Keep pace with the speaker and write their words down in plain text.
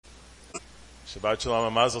Shabbat Shalom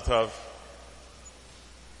and Mazel Tov.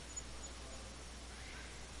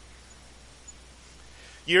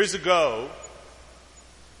 Years ago,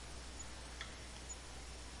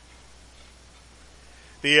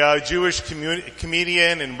 the Jewish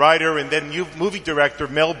comedian and writer and then movie director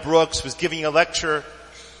Mel Brooks was giving a lecture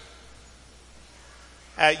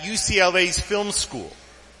at UCLA's film school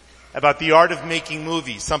about the art of making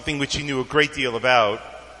movies, something which he knew a great deal about.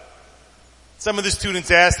 Some of the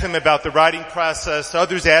students asked him about the writing process,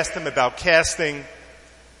 others asked him about casting,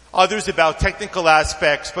 others about technical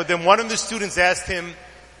aspects, but then one of the students asked him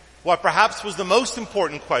what perhaps was the most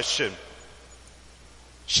important question.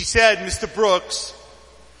 She said, "Mr. Brooks,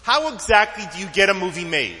 how exactly do you get a movie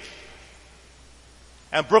made?"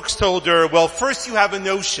 And Brooks told her, "Well, first you have a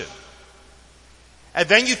notion. And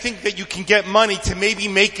then you think that you can get money to maybe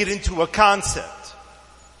make it into a concept.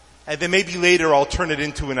 And then maybe later I'll turn it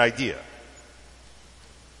into an idea."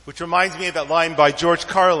 Which reminds me of that line by George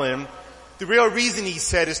Carlin. The real reason, he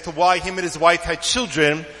said, as to why him and his wife had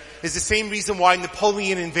children is the same reason why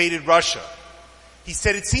Napoleon invaded Russia. He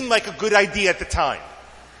said it seemed like a good idea at the time.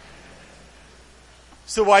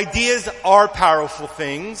 So ideas are powerful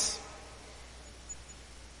things.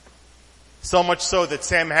 So much so that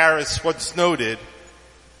Sam Harris once noted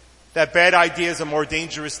that bad ideas are more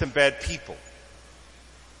dangerous than bad people.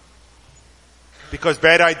 Because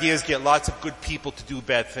bad ideas get lots of good people to do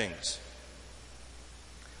bad things.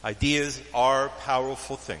 Ideas are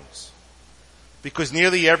powerful things. Because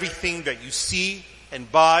nearly everything that you see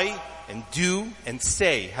and buy and do and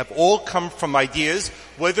say have all come from ideas,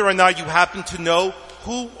 whether or not you happen to know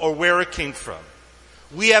who or where it came from.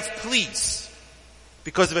 We have police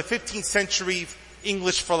because of a 15th century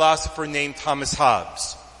English philosopher named Thomas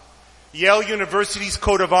Hobbes. Yale University's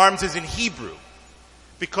coat of arms is in Hebrew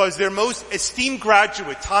because their most esteemed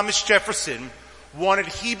graduate, Thomas Jefferson, wanted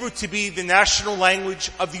Hebrew to be the national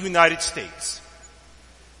language of the United States.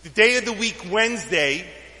 The day of the week, Wednesday,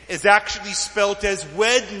 is actually spelt as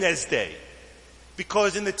Wednesday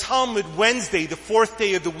because in the Talmud, Wednesday, the fourth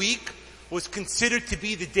day of the week, was considered to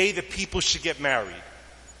be the day that people should get married.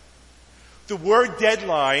 The word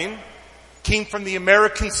deadline came from the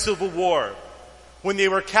American Civil War when they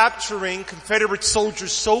were capturing Confederate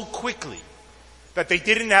soldiers so quickly that they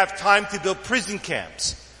didn't have time to build prison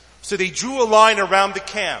camps. So they drew a line around the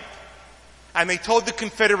camp and they told the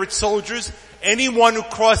Confederate soldiers, anyone who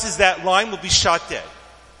crosses that line will be shot dead.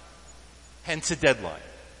 Hence a deadline.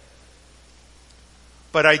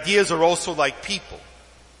 But ideas are also like people.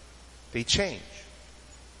 They change.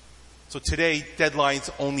 So today, deadlines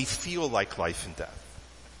only feel like life and death.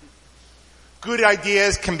 Good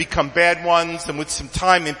ideas can become bad ones, and with some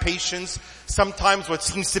time and patience, sometimes what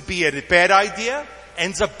seems to be a bad idea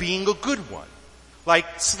ends up being a good one.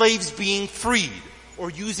 Like slaves being freed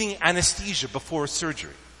or using anesthesia before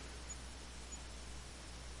surgery.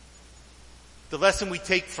 The lesson we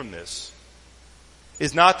take from this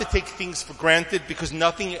is not to take things for granted because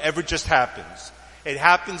nothing ever just happens. It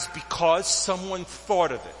happens because someone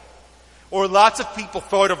thought of it. Or lots of people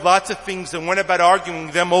thought of lots of things and went about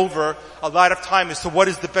arguing them over a lot of time as to what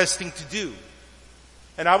is the best thing to do.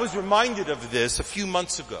 And I was reminded of this a few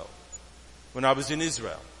months ago when I was in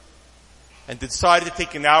Israel and decided to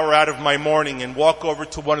take an hour out of my morning and walk over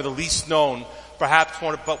to one of the least known, perhaps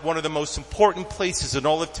one of the most important places in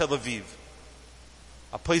all of Tel Aviv,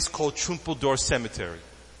 a place called Trumpeldor Cemetery.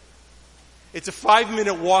 It's a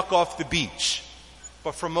 5-minute walk off the beach,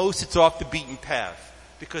 but for most it's off the beaten path.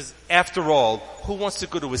 Because after all, who wants to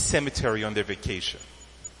go to a cemetery on their vacation?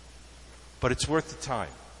 But it's worth the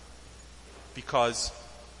time. Because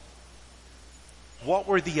what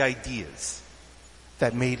were the ideas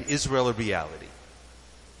that made Israel a reality?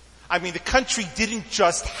 I mean, the country didn't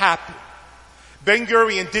just happen.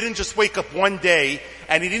 Ben-Gurion didn't just wake up one day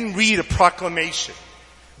and he didn't read a proclamation.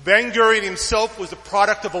 Ben-Gurion himself was a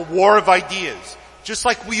product of a war of ideas, just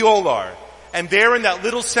like we all are. And there in that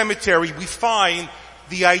little cemetery we find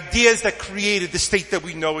the ideas that created the state that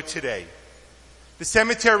we know it today. The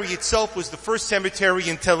cemetery itself was the first cemetery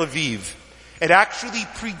in Tel Aviv. It actually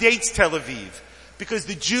predates Tel Aviv because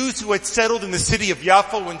the Jews who had settled in the city of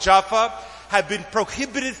Yaffo and Jaffa had been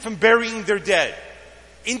prohibited from burying their dead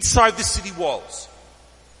inside the city walls.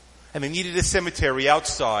 And they needed a cemetery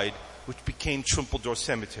outside, which became Trumpeldor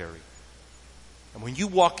Cemetery. And when you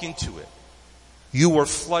walk into it, you are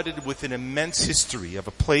flooded with an immense history of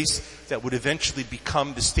a place that would eventually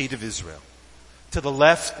become the state of Israel. To the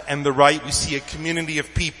left and the right, we see a community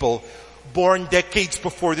of people born decades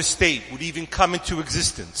before the state would even come into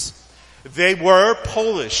existence. They were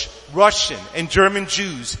Polish, Russian, and German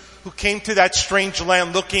Jews who came to that strange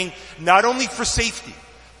land looking not only for safety,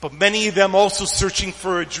 but many of them also searching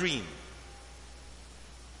for a dream.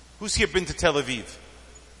 Who's here been to Tel Aviv?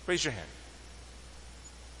 Raise your hand.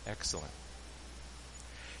 Excellent.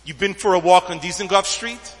 You've been for a walk on Dizengoff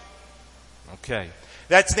Street? Okay.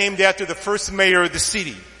 That's named after the first mayor of the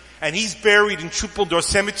city. And he's buried in Trumpeldor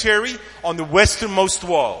Cemetery on the westernmost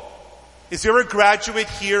wall. Is there a graduate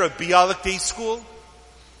here of Bialik Day School?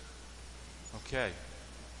 Okay.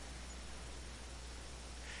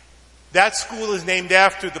 That school is named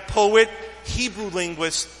after the poet, Hebrew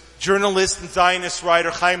linguist, journalist, and Zionist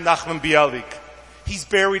writer Chaim Nachman Bialik. He's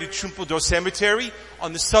buried at Trumpeldor Cemetery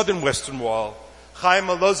on the southern western wall. Chaim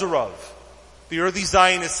Alozarov, the early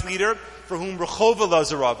Zionist leader for whom Rehov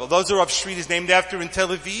Alozarov Street is named after in Tel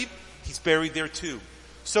Aviv, he's buried there too.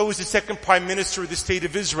 So is the second Prime Minister of the State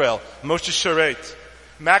of Israel, Moshe Sharet.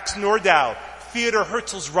 Max Nordau, Theodor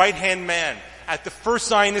Herzl's right-hand man at the First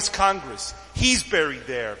Zionist Congress, he's buried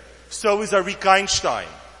there. So is Arik Einstein,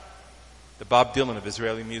 the Bob Dylan of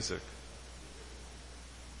Israeli music.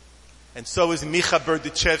 And so is Micha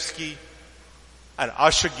Berdichevsky and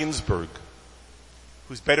Asher Ginsburg,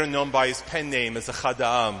 who's better known by his pen name as Echad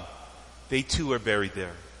Ha'am. They too are buried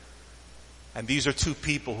there. And these are two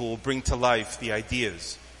people who will bring to life the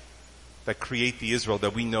ideas that create the Israel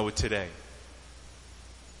that we know today.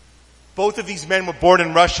 Both of these men were born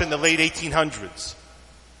in Russia in the late 1800s.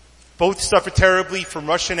 Both suffered terribly from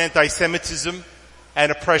Russian anti-Semitism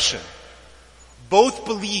and oppression. Both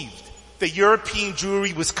believed that European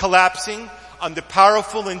Jewry was collapsing under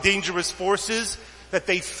powerful and dangerous forces that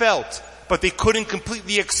they felt, but they couldn't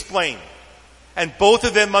completely explain. And both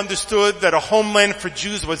of them understood that a homeland for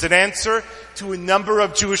Jews was an answer to a number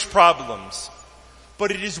of Jewish problems.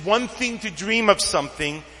 But it is one thing to dream of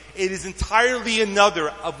something, it is entirely another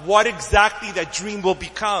of what exactly that dream will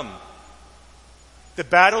become. The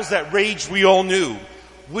battles that raged we all knew.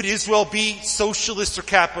 Would Israel be socialist or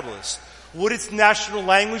capitalist? Would its national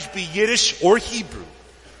language be Yiddish or Hebrew?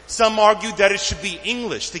 Some argued that it should be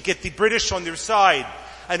English to get the British on their side,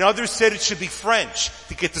 and others said it should be French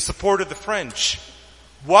to get the support of the French.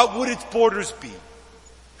 What would its borders be?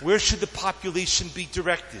 Where should the population be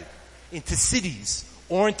directed? Into cities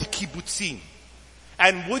or into kibbutzim?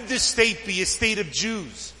 And would this state be a state of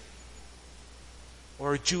Jews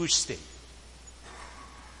or a Jewish state?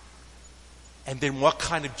 And then what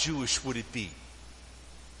kind of Jewish would it be?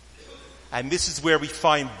 And this is where we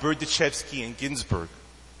find Berdichevsky and Ginsburg.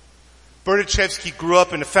 Berdichevsky grew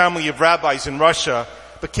up in a family of rabbis in Russia,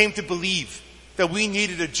 but came to believe that we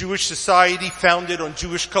needed a Jewish society founded on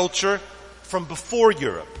Jewish culture from before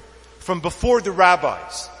Europe, from before the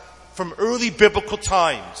rabbis, from early biblical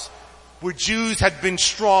times, where Jews had been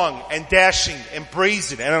strong and dashing and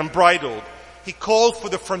brazen and unbridled. He called for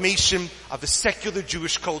the formation of a secular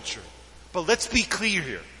Jewish culture. But let's be clear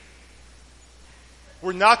here.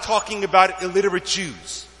 We're not talking about illiterate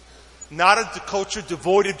Jews, not a culture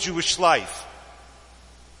devoid of Jewish life,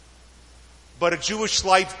 but a Jewish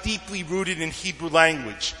life deeply rooted in Hebrew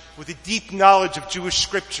language, with a deep knowledge of Jewish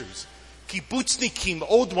scriptures. Kibbutznikim,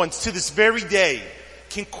 old ones to this very day,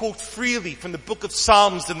 can quote freely from the book of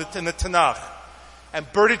Psalms and the Tanakh. And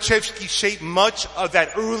Berdichevsky shaped much of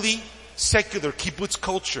that early secular kibbutz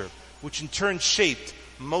culture, which in turn shaped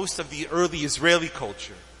most of the early Israeli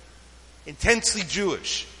culture. Intensely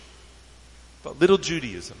Jewish, but little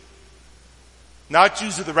Judaism. Not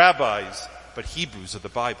Jews of the rabbis, but Hebrews of the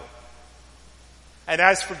Bible. And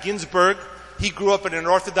as for Ginsburg, he grew up in an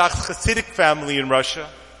Orthodox Hasidic family in Russia.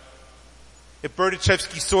 If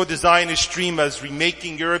Berdichevsky saw the Zionist dream as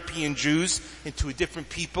remaking European Jews into a different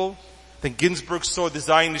people, then Ginsburg saw the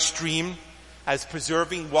Zionist dream as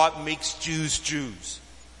preserving what makes Jews Jews.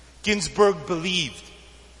 Ginsburg believed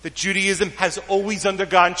that Judaism has always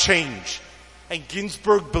undergone change. And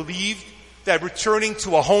Ginsburg believed that returning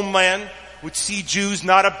to a homeland would see Jews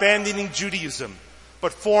not abandoning Judaism,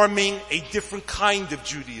 but forming a different kind of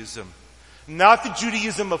Judaism. Not the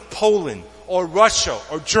Judaism of Poland or Russia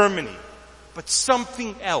or Germany, but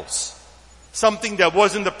something else. Something that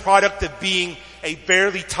wasn't the product of being a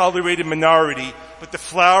barely tolerated minority, but the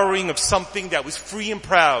flowering of something that was free and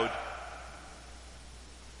proud.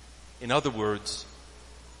 In other words,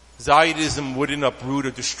 Zionism wouldn't uproot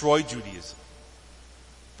or destroy Judaism,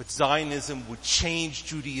 but Zionism would change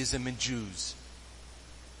Judaism and Jews.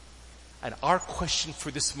 And our question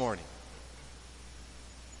for this morning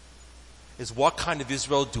is, what kind of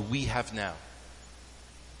Israel do we have now?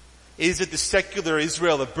 Is it the secular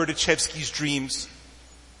Israel of Berdichevsky's dreams,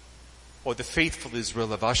 or the faithful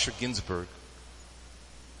Israel of Asher Ginsburg?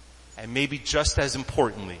 And maybe just as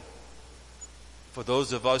importantly, for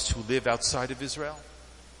those of us who live outside of Israel,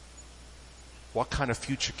 what kind of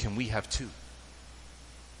future can we have too?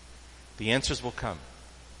 The answers will come.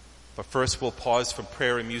 But first we'll pause from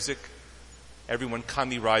prayer and music. Everyone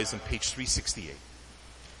kindly rise on page 368.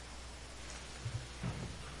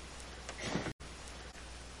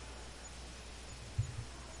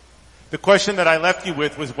 The question that I left you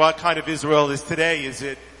with was, what kind of Israel is today? Is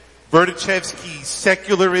it Berdichevsky's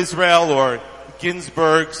secular Israel or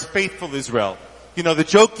Ginsburg's faithful Israel? You know, the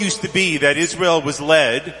joke used to be that Israel was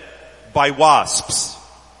led by WASPs,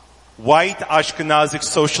 white Ashkenazic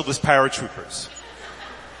socialist paratroopers.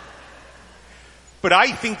 But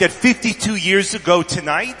I think that 52 years ago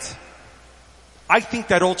tonight, I think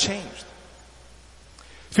that all changed.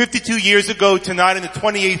 52 years ago tonight, on the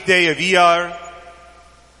 28th day of Iyar,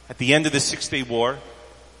 at the end of the Six-Day War,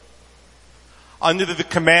 under the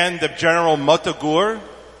command of General Motta Gur,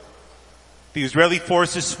 the Israeli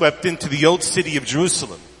forces swept into the old city of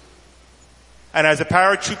Jerusalem. And as the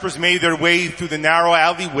paratroopers made their way through the narrow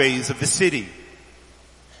alleyways of the city,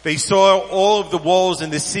 they saw all of the walls in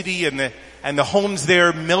the city and the homes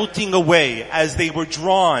there melting away as they were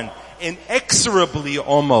drawn inexorably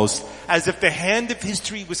almost, as if the hand of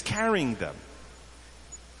history was carrying them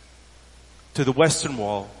to the Western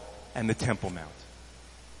Wall and the Temple Mount.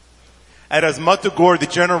 And as Motta Gur, the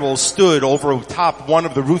general, stood over top one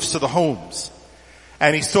of the roofs of the homes,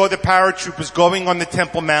 and he saw the paratroopers going on the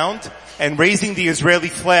Temple Mount and raising the Israeli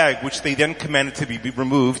flag, which they then commanded to be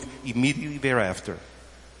removed immediately thereafter.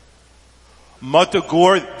 Motta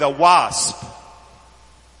Gur, the WASP,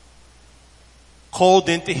 called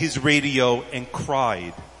into his radio and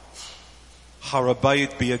cried, Har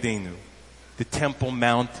Habayit biyadenu, the Temple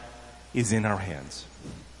Mount is in our hands.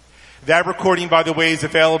 That recording, by the way, is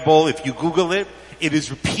available if you Google it. It is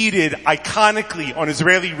repeated iconically on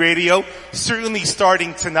Israeli radio, certainly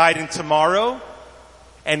starting tonight and tomorrow,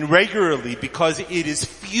 and regularly, because it is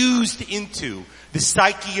fused into the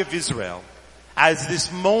psyche of Israel as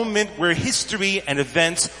this moment where history and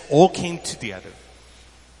events all came together.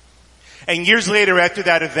 And years later, after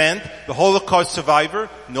that event, the Holocaust survivor,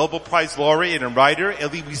 Nobel Prize laureate and writer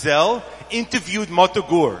Elie Wiesel interviewed Motta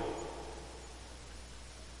Gur.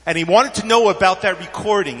 And he wanted to know about that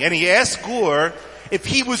recording. And he asked Gur if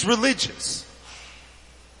he was religious.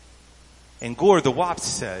 And Gur, the WASP,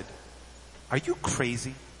 said, "Are you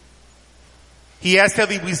crazy?" He asked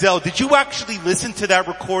Elie Wiesel, "Did you actually listen to that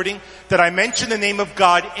recording? Did I mention the name of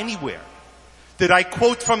God anywhere? Did I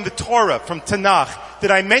quote from the Torah, from Tanakh? Did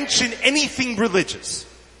I mention anything religious?"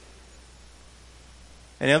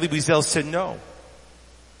 And Elie Wiesel said no.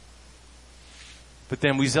 But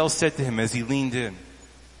then Wiesel said to him as he leaned in,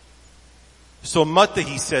 "So Motta,"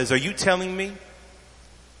 he says, "are you telling me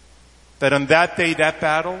that on that day, that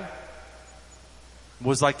battle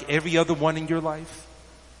was like every other one in your life?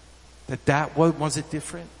 That was it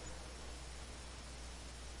different?"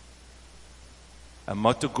 And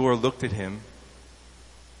Motta Gur looked at him,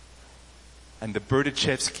 and the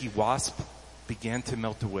Berdichevsky WASP began to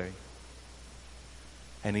melt away.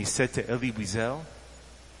 And he said to Elie Wiesel,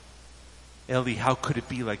 "Elie, how could it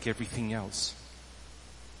be like everything else?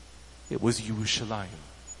 It was Yerushalayim.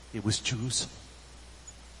 It was Jerusalem."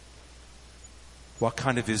 What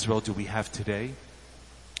kind of Israel do we have today?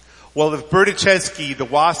 Well, if Berdichevsky, the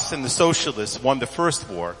WASPs and the socialists won the first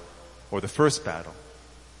war, or the first battle,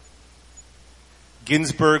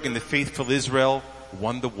 Ginsburg and the faithful Israel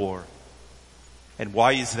won the war. And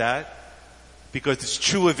why is that? Because it's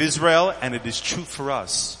true of Israel and it is true for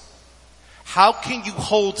us. How can you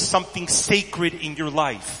hold something sacred in your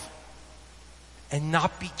life and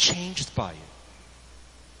not be changed by it?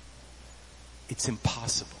 It's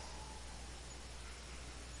impossible.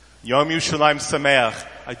 Yom Yerushalayim Sameach,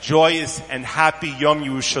 a joyous and happy Yom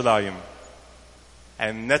Yerushalayim.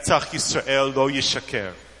 And Netzach Yisrael lo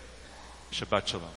yishaker. Shabbat Shalom.